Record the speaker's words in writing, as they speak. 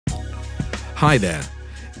Hi there.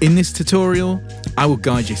 In this tutorial, I will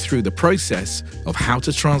guide you through the process of how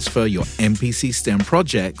to transfer your MPC Stem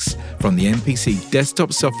projects from the MPC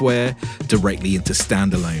desktop software directly into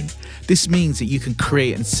Standalone. This means that you can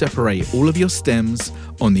create and separate all of your stems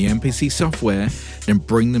on the MPC software, then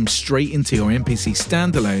bring them straight into your MPC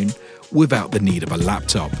Standalone without the need of a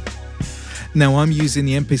laptop. Now I'm using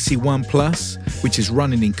the MPC One Plus, which is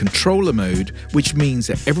running in controller mode, which means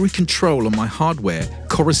that every control on my hardware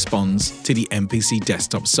corresponds to the MPC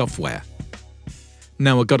desktop software.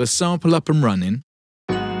 Now I've got a sample up and running,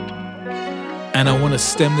 and I want to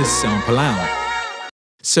stem this sample out.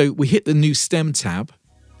 So we hit the new stem tab,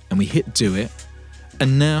 and we hit do it,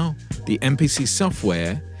 and now the MPC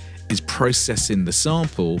software is processing the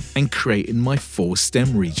sample and creating my 4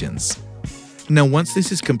 stem regions. Now once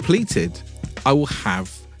this is completed, I will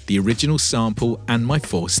have the original sample and my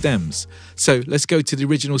 4 stems. So let's go to the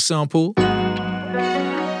original sample.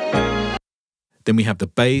 Then we have the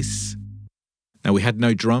bass. Now we had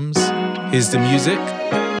no drums. Here's the music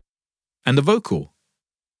and the vocal.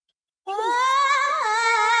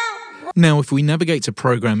 Now if we navigate to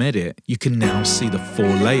Program Edit, you can now see the 4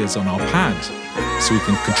 layers on our pad. So we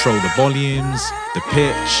can control the volumes, the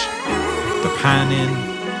pitch, the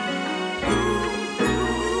panning.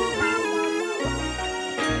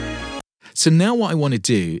 So now what I want to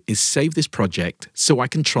do is save this project so I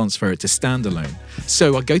can transfer it to Standalone.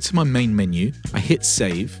 So I go to my main menu, I hit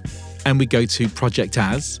save, and we go to Project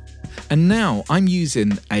As. And now I'm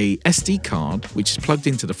using a SD card which is plugged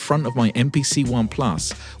into the front of my MPC One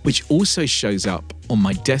Plus, which also shows up on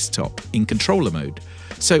my desktop in controller mode.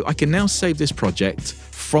 So I can now save this project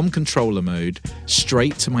from controller mode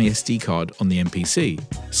straight to my SD card on the MPC.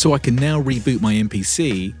 So I can now reboot my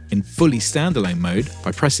MPC in fully standalone mode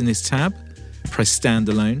by pressing this tab, press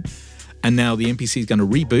Standalone, and now the MPC is going to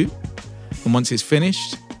reboot. And once it's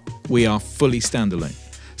finished, we are fully standalone.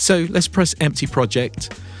 So let's press Empty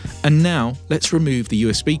Project, and now let's remove the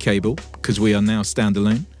USB cable because we are now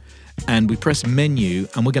standalone, and we press Menu,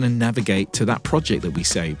 and we're going to navigate to that project that we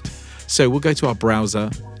saved. So we'll go to our browser,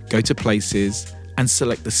 go to Places, and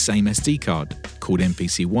select the same SD card called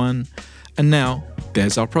MPC One, and now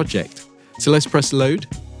there's our project. So let's press Load.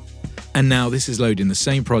 And now this is loading the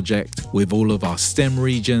same project with all of our stem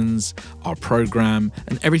regions, our program,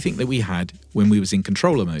 and everything that we had when we was in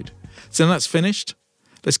controller mode. So now that's finished.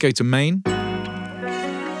 Let's go to Main.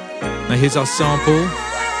 Now here's our sample.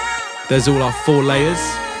 There's all our 4 layers.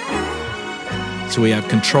 So we have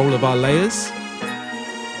control of our layers.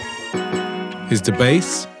 Here's the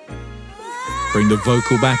bass. Bring the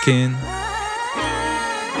vocal back in.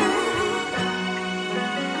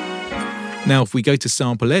 Now if we go to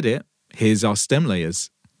Sample Edit, here's our stem layers.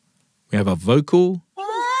 We have our vocal.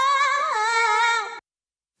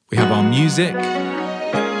 We have our music.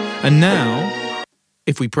 And now,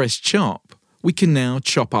 if we press Chop, we can now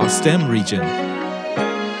chop our stem region.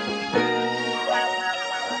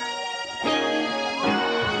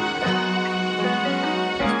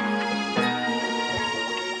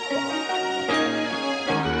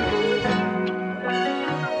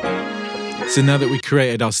 So now that we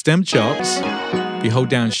created our stem chops, we hold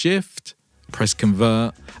down Shift, press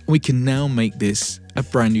Convert, and we can now make this a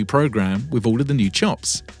brand new program with all of the new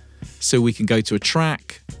chops. So we can go to a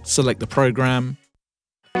track, select the program,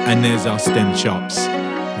 and there's our stem chops.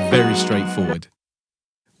 Very straightforward.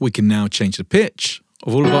 We can now change the pitch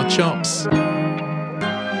of all of our chops.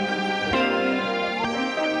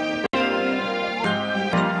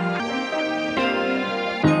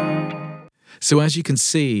 So as you can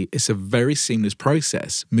see, it's a very seamless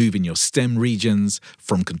process, moving your stem regions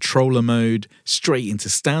from controller mode straight into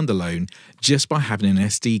standalone just by having an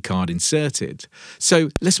SD card inserted. So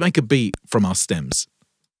let's make a beat from our stems.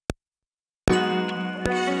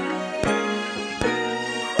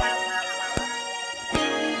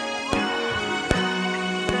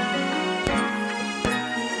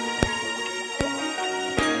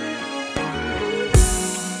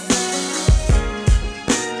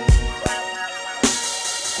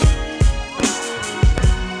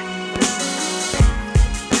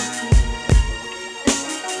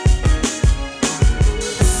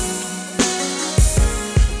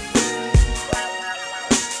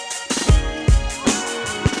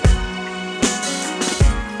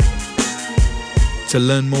 To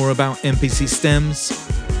learn more about MPC Stems,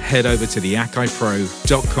 head over to the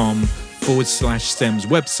akaipro.com/stems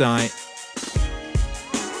website,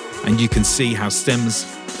 and you can see how stems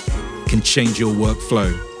can change your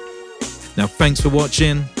workflow. Now, thanks for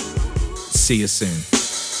watching. See you soon.